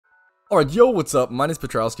Alright, yo, what's up? My name is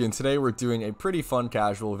Patrouski, and today we're doing a pretty fun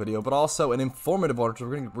casual video, but also an informative one.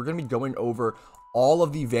 We're going to be going over all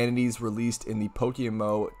of the vanities released in the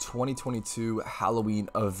PokeMMO 2022 Halloween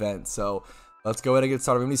event. So let's go ahead and get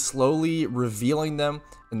started. I'm going to be slowly revealing them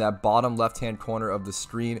in that bottom left-hand corner of the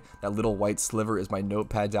screen. That little white sliver is my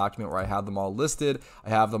notepad document where I have them all listed. I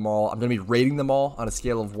have them all. I'm going to be rating them all on a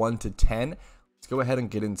scale of 1 to 10. Let's go ahead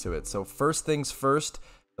and get into it. So first things first.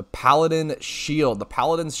 The Paladin Shield. The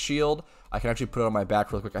Paladin's Shield, I can actually put it on my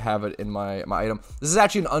back real quick. I have it in my item. This is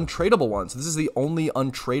actually an untradeable one. So this is the only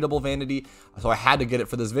untradeable vanity. So I had to get it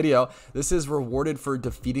for this video. This is rewarded for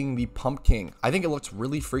defeating the Pumpkin. I think it looks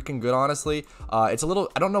really freaking good, honestly. It's a little,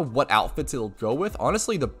 I don't know what outfits it'll go with.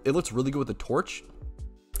 Honestly, it looks really good with the torch.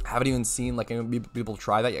 I haven't even seen like any people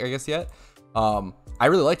try that, I guess, yet. I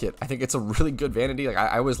really like it. I think it's a really good vanity. Like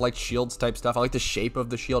I always like shields type stuff. I like the shape of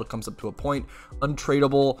the shield. It comes up to a point.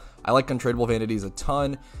 Untradeable. I like untradeable vanities a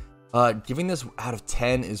ton. Giving this out of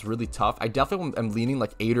 10 is really tough. I definitely am leaning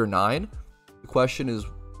like 8 or 9. The question is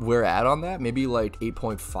where at on that? Maybe like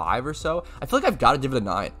 8.5 or so. I feel like I've got to give it a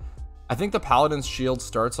 9. I think the Paladin's Shield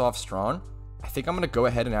starts off strong. I think I'm going to go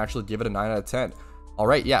ahead and actually give it a 9 out of 10. All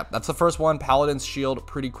right, yeah, that's the first one. Paladin's Shield,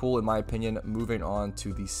 pretty cool in my opinion. Moving on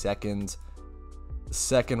to the second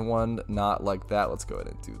one, not like that. Let's go ahead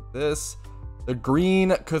and do this. The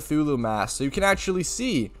green Cthulhu mask. So you can actually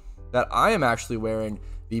see that I am actually wearing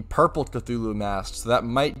the purple Cthulhu mask. So that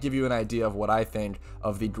might give you an idea of what I think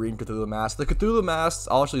of the green Cthulhu mask. The Cthulhu masks,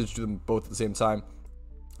 I'll actually just do them both at the same time.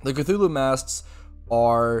 The Cthulhu masks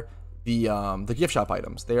are the gift shop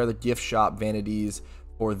items. They are the gift shop vanities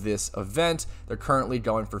for this event. They're currently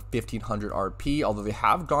going for 1500 RP, although they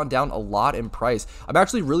have gone down a lot in price. I'm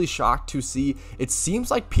actually really shocked to see it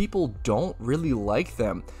seems like people don't really like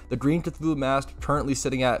them. The green Cthulhu mask currently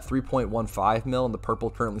sitting at 3.15 mil, and the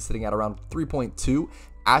purple currently sitting at around 3.2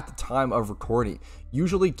 at the time of recording.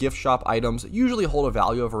 Usually gift shop items usually hold a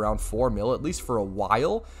value of around 4 mil, at least for a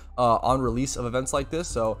while, on release of events like this.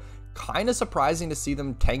 So kind of surprising to see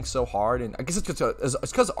them tank so hard. And I guess it's because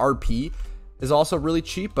RP is also really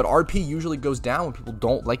cheap, but RP usually goes down when people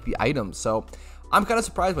don't like the items. So I'm kind of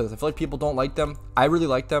surprised by this. I feel like people don't like them. I really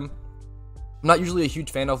like them. I'm not usually a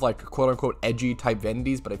huge fan of like quote unquote edgy type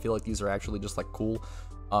vanities, but I feel like these are actually just like cool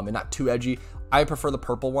and not too edgy. I prefer the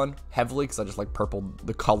purple one heavily because I just like purple,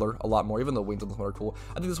 the color, a lot more, even though wings on this one are cool.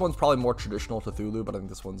 I think this one's probably more traditional to Cthulhu, but I think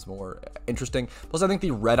this one's more interesting. Plus, I think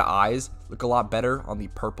the red eyes look a lot better on the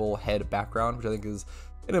purple head background, which I think is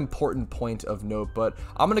an important point of note. But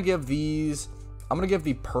I'm gonna give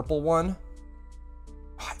the purple one,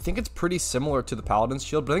 I think it's pretty similar to the Paladin's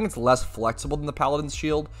Shield, but I think it's less flexible than the Paladin's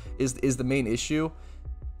Shield is the main issue.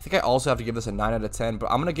 I think I also have to give this a 9 out of 10, but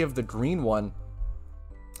I'm gonna give the green one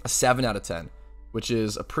a 7 out of 10, which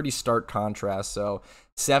is a pretty stark contrast. So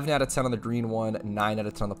 7 out of 10 on the green one, 9 out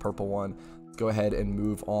of 10 on the purple one. Let's go ahead and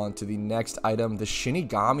move on to the next item, the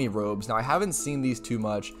Shinigami robes. Now I haven't seen these too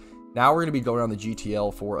much. Now we're gonna be going around the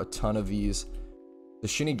GTL for a ton of these. The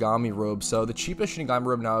Shinigami robe. So the cheapest Shinigami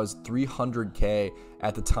robe now is 300k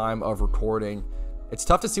at the time of recording. It's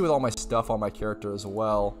tough to see with all my stuff on my character as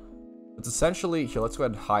well. It's essentially, here, let's go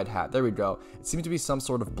ahead and hide hat. There we go. It seems to be some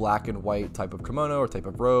sort of black and white type of kimono or type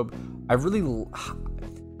of robe. I feel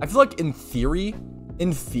like in theory,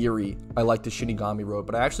 I like the Shinigami robe,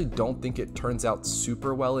 but I actually don't think it turns out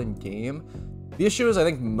super well in game. The issue is I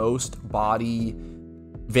think most body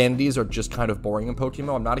vanities are just kind of boring in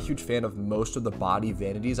PokeMMO. I'm not a huge fan of most of the body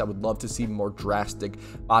vanities. I would love to see more drastic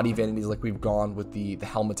body vanities like we've gone with the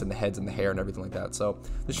helmets and the heads and the hair and everything like that. So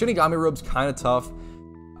the Shinigami robe's kind of tough.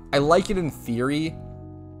 I like it in theory.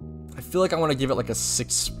 I feel like I want to give it like a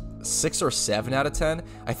 6 or 7 out of 10.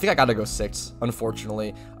 I think I gotta go 6,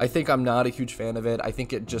 unfortunately. I think I'm not a huge fan of it. I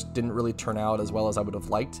think it just didn't really turn out as well as I would have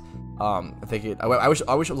liked. I wish it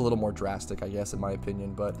was a little more drastic, I guess, in my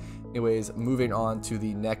opinion. But anyways, moving on to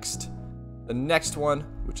the next one,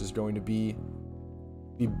 which is going to be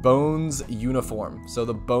the Bones uniform. So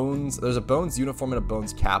the Bones, there's a Bones uniform and a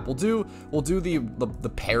Bones cap. We'll do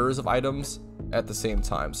the pairs of items at the same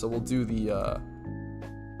time. So we'll do the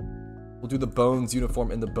Bones uniform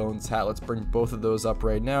and the Bones hat. Let's bring both of those up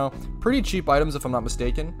right now. Pretty cheap items if I'm not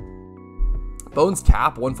mistaken. Bones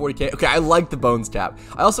cap, 140k. Okay, I like the Bones cap.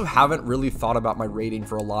 I also haven't really thought about my rating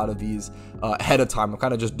for a lot of these ahead of time. I'm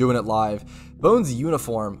kind of just doing it live. Bones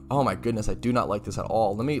uniform. Oh my goodness, I do not like this at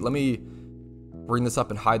all. Let me bring this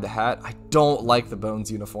up and hide the hat. I don't like the Bones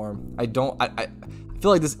uniform. I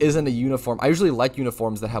feel like this isn't a uniform. I usually like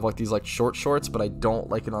uniforms that have like these like short shorts, but I don't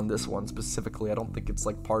like it on this one specifically. I don't think it's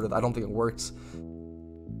like part of, I don't think it works.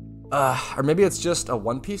 Or maybe it's just a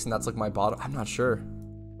one piece and that's like my bottom. I'm not sure.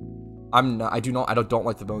 I don't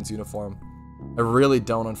like the Bones uniform. I really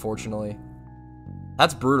don't, unfortunately.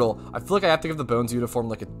 That's brutal. I feel like I have to give the Bones uniform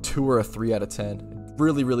like a 2 or a 3 out of 10. I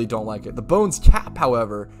really don't like it. The Bones cap,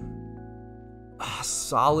 however,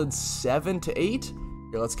 solid 7 to 8.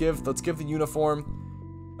 Here, let's give the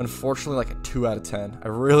uniform, unfortunately, like a 2 out of 10. I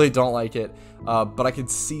really don't like it, but I could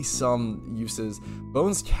see some uses.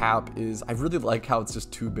 Bones cap is, I really like how it's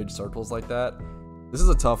just 2 big circles like that. This is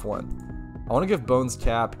a tough one. I want to give Bones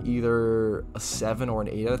cap either a 7 or an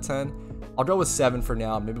 8 out of 10. I'll go with 7 for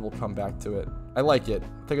now. Maybe we'll come back to it. I like it.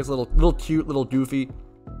 I think it's a little cute, little goofy.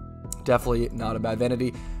 Definitely not a bad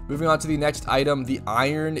vanity. Moving on to the next item, the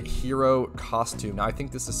Iron Hero costume. Now, I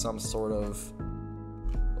think this is some sort of...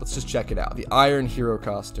 Let's just check it out. The Iron Hero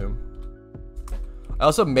costume. I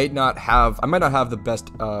also might not have the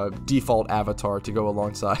best default avatar to go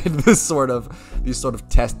alongside these sort of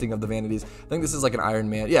testing of the vanities. I think this is like an Iron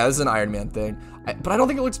Man. Yeah, this is an Iron Man thing. But I don't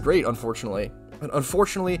think it looks great, unfortunately.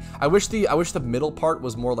 Unfortunately, I wish the middle part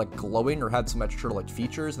was more like glowing or had some extra like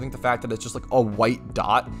features. I think the fact that it's just like a white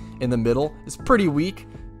dot in the middle is pretty weak.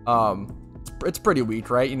 It's pretty weak,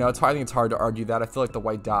 right? You know, I think it's hard to argue that. I feel like the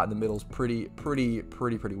white dot in the middle is pretty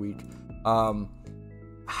weak.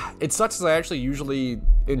 It sucks as I actually usually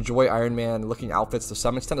enjoy Iron Man looking outfits to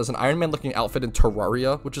some extent. There's an Iron Man looking outfit in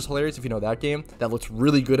Terraria, which is hilarious if you know that game. That looks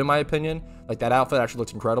really good in my opinion. Like that outfit actually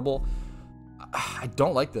looks incredible. I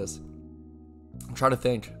don't like this. I'm trying to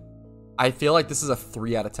think. I feel like this is a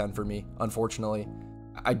 3 out of 10 for me, unfortunately.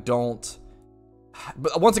 I don't...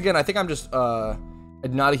 But once again, I think I'm just not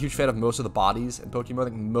a huge fan of most of the bodies in Pokemon. I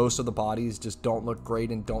think most of the bodies just don't look great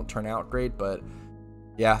and don't turn out great, but...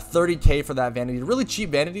 Yeah, 30k for that vanity. Really cheap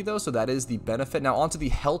vanity, though, so that is the benefit. Now, onto the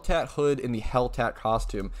Hellcat hood in the Hellcat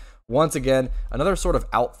costume. Once again, another sort of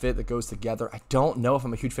outfit that goes together. I don't know if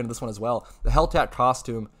I'm a huge fan of this one as well. The Hellcat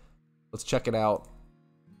costume, let's check it out.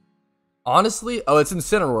 Honestly, oh, it's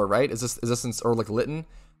Incineroar, right? Is this or like Litten?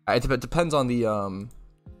 It depends on the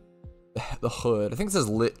hood. I think it says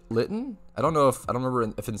Litten. I don't remember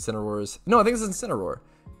if Incineroar is. No, I think it's Incineroar.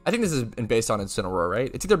 I think this is based on Incineroar, right?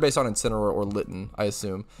 It's either based on Incineroar or Litten, I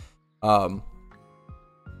assume.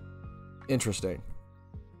 Interesting.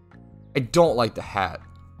 I don't like the hat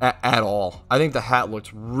at all. I think the hat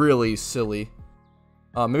looks really silly.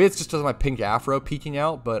 Maybe it's just because of my pink afro peeking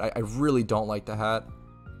out, but I really don't like the hat.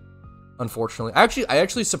 Unfortunately, I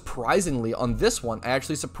actually surprisingly on this one, I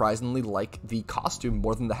actually surprisingly like the costume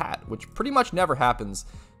more than the hat, which pretty much never happens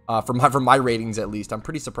from my ratings at least. I'm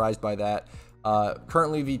pretty surprised by that.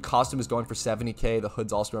 Currently the costume is going for 70k. The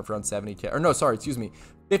hood's also going for around 70k. Or no, sorry, excuse me,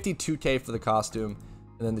 52k for the costume,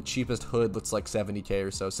 and then the cheapest hood looks like 70k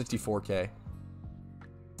or so, 64k.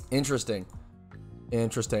 Interesting.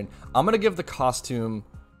 I'm gonna give the costume.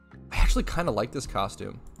 I actually kind of like this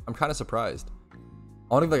costume. I'm kind of surprised.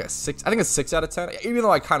 I want to give like a 6. I think it's 6 out of 10. Even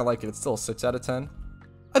though I kind of like it, it's still a 6 out of 10.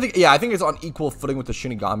 I think it's on equal footing with the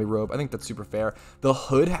Shinigami robe. I think that's super fair. The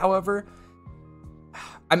hood, however,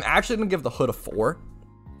 I'm actually going to give the hood a 4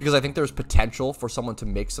 because I think there's potential for someone to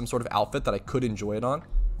make some sort of outfit that I could enjoy it on.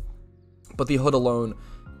 But the hood alone,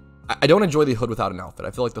 I don't enjoy the hood without an outfit.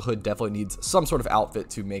 I feel like the hood definitely needs some sort of outfit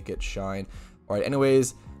to make it shine. All right,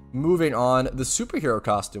 anyways, moving on. The superhero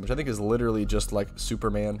costume, which I think is literally just like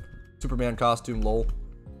Superman costume, lol.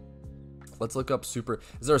 Let's look up is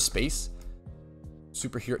there a space?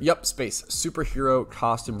 Superhero, yep, space. Superhero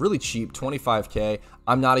costume, really cheap, 25k.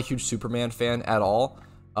 I'm not a huge Superman fan at all.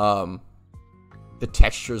 The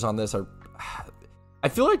textures on this are, I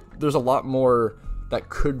feel like there's a lot more that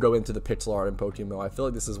could go into the pixel art in PokeMMO. I feel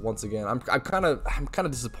like this is, once again, I'm kind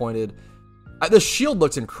of disappointed. The shield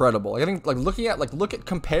looks incredible. I think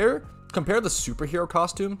compare the superhero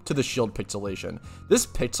costume to the shield pixelation. This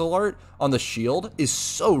pixel art on the shield is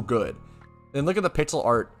so good. And look at the pixel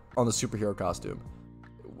art on the superhero costume.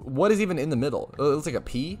 What is even in the middle? It looks like a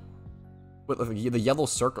P with the yellow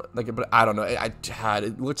circle. But I don't know.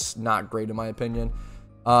 It looks not great in my opinion.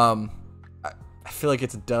 I feel like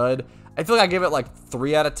it's a dud. I feel like I give it like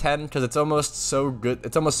 3 out of 10 because it's almost so good.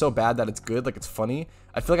 It's almost so bad that it's good. Like it's funny.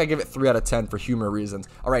 I feel like I give it 3 out of 10 for humor reasons.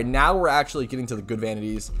 All right, now we're actually getting to the good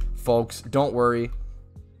vanities, folks. Don't worry.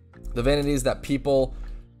 The vanities that people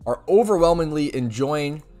are overwhelmingly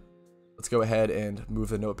enjoying. Let's go ahead and move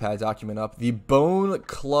the notepad document up. The Bone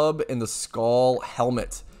Club and the Skull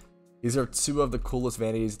Helmet. These are 2 of the coolest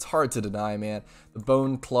vanities. It's hard to deny, man. The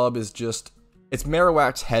Bone Club is just, it's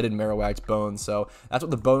Marowak's head and Marowak's bones. So that's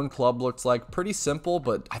what the Bone Club looks like. Pretty simple,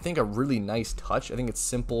 but I think a really nice touch. I think it's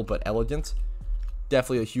simple but elegant.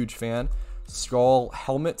 Definitely a huge fan. Skull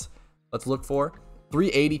Helmet. Let's look for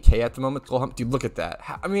 380k at the moment. Dude, look at that.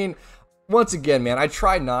 I mean, once again, man, I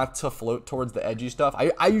try not to float towards the edgy stuff.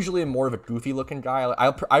 I usually am more of a goofy looking guy.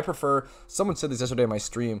 I prefer, someone said this yesterday in my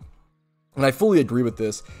stream, and I fully agree with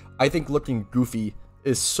this. I think looking goofy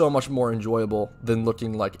is so much more enjoyable than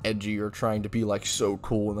looking like edgy or trying to be like so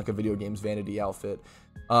cool in like a video game's vanity outfit.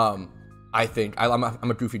 I think I'm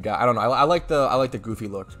a goofy guy. I don't know. I like the goofy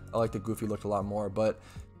look. I like the goofy look a lot more, but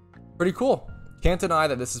pretty cool. Can't deny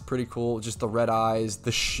that this is pretty cool. Just the red eyes,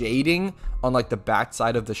 the shading on like the back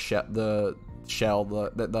side of the shell, the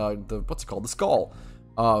what's it called, the skull,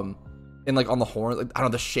 and like on the horn. Like, I don't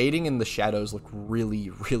know, the shading and the shadows look really,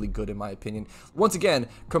 really good in my opinion. Once again,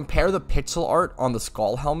 compare the pixel art on the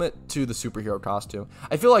skull helmet to the superhero costume.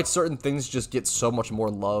 I feel like certain things just get so much more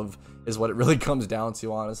love, is what it really comes down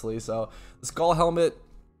to, honestly. So the skull helmet,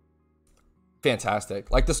 fantastic.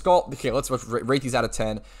 Like the skull, okay, let's rate these out of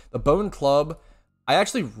 10. The bone club, I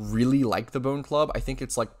actually really like the bone club. I think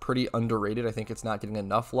it's like pretty underrated. I think it's not getting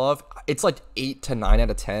enough love. It's like 8 to 9 out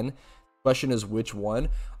of 10. Question is which one.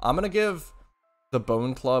 I'm gonna give the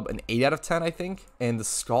bone club an 8 out of 10, I think. And the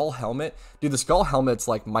skull helmet, dude, the skull helmet's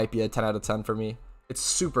like might be a 10 out of 10 for me. It's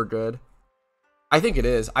super good. I think it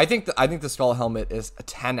is. I think the skull helmet is a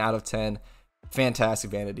 10 out of 10.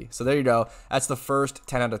 Fantastic vanity. So there you go. That's the first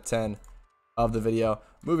 10 out of 10 of the video.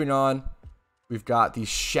 Moving on, we've got the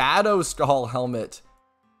shadow skull helmet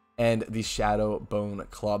and the shadow bone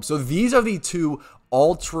club. So these are the two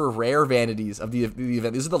ultra rare vanities of the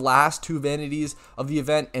event. These are the last two vanities of the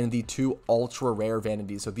event and the two ultra rare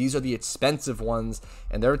vanities. So these are the expensive ones,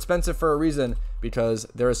 and they're expensive for a reason, because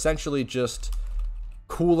they're essentially just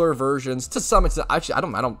cooler versions to some extent. Actually, I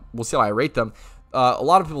don't, we'll see how I rate them. A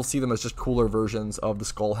lot of people see them as just cooler versions of the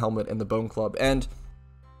skull helmet and the bone club. And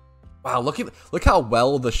wow, look how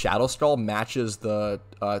well the shadow skull matches the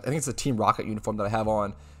I think it's the Team Rocket uniform that I have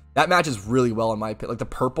on. That matches really well in my opinion. Like the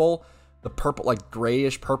purple like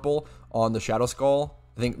grayish purple on the shadow skull,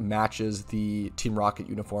 I think matches the Team Rocket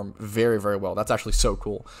uniform very, very well. That's actually so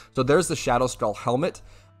cool. So there's the shadow skull helmet.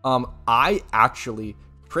 I actually,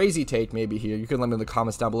 crazy take maybe here, you can let me know in the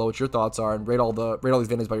comments down below what your thoughts are and rate all these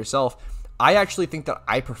vanities by yourself. I actually think that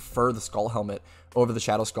I prefer the skull helmet over the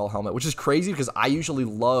shadow skull helmet, which is crazy because I usually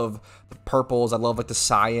love the purples. I love like the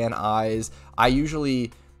cyan eyes. I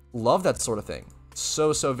usually love that sort of thing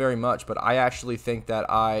so very much, but I actually think that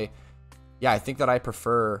I think that I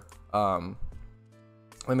prefer, let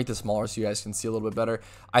me make this smaller so you guys can see a little bit better.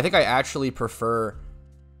 I think I actually prefer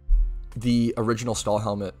the original skull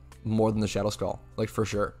helmet more than the shadow skull, like for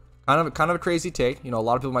sure. Kind of a crazy take. You know, a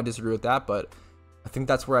lot of people might disagree with that, but I think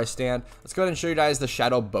that's where I stand. Let's go ahead and show you guys the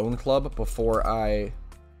Shadow Bone Club before I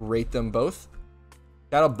rate them both.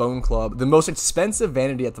 Shadow Bone Club, the most expensive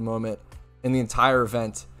vanity at the moment in the entire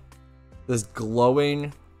event. This glowing,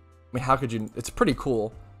 I mean, how could you, it's pretty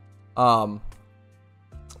cool.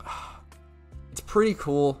 It's pretty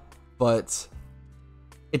cool, but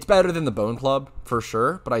it's better than the Bone Club for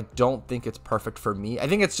sure, but I don't think it's perfect for me. I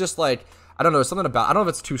think it's just like, I don't know, something about, I don't know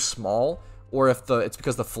if it's too small or if it's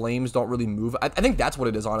because the flames don't really move. I think that's what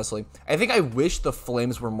it is, honestly. I think I wish the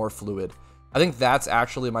flames were more fluid. I think that's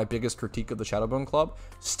actually my biggest critique of the Shadow Bone Club.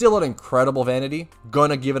 Still an incredible vanity.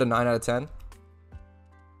 Gonna give it a 9 out of 10.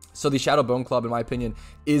 So the Shadow Bone Club, in my opinion,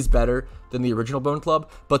 is better than the original Bone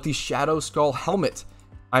Club, but the Shadow Skull Helmet,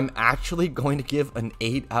 I'm actually going to give an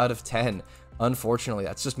 8 out of 10. Unfortunately,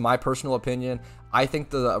 that's just my personal opinion. I think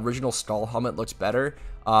the original Skull Helmet looks better.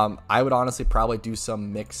 I would honestly probably do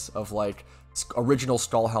some mix of like original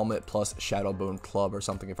Skull Helmet plus Shadow Bone Club or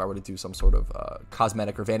something if I were to do some sort of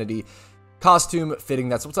cosmetic or vanity costume fitting.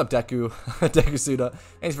 That's what's up, Deku. Deku Suda.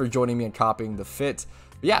 Thanks for joining me and copying the fit.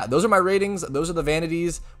 But yeah, those are my ratings. Those are the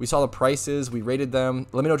vanities. We saw the prices. We rated them.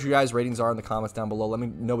 Let me know what you guys' ratings are in the comments down below. Let me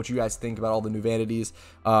know what you guys think about all the new vanities.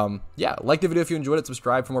 Yeah, like the video if you enjoyed it.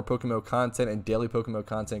 Subscribe for more PokeMMO content and daily PokeMMO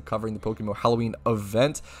content covering the PokeMMO Halloween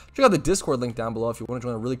event. Check out the Discord link down below if you want to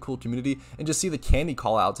join a really cool community and just see the candy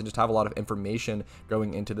callouts and just have a lot of information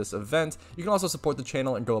going into this event. You can also support the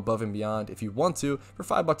channel and go above and beyond if you want to for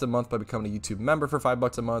 $5 a month by becoming a YouTube member for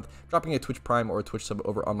 $5 a month, dropping a Twitch Prime or a Twitch sub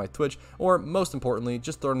over on my Twitch, or most importantly,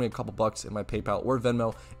 just throwing me a couple bucks in my PayPal or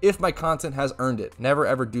Venmo if my content has earned it. Never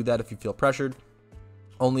ever do that if you feel pressured.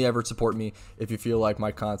 Only ever support me if you feel like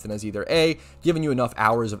my content has either A, given you enough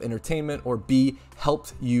hours of entertainment, or B,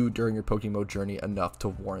 helped you during your PokeMMO journey enough to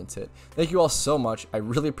warrant it. Thank you all so much. I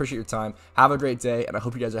really appreciate your time. Have a great day, and I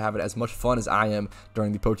hope you guys are having as much fun as I am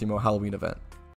during the PokeMMO Halloween event.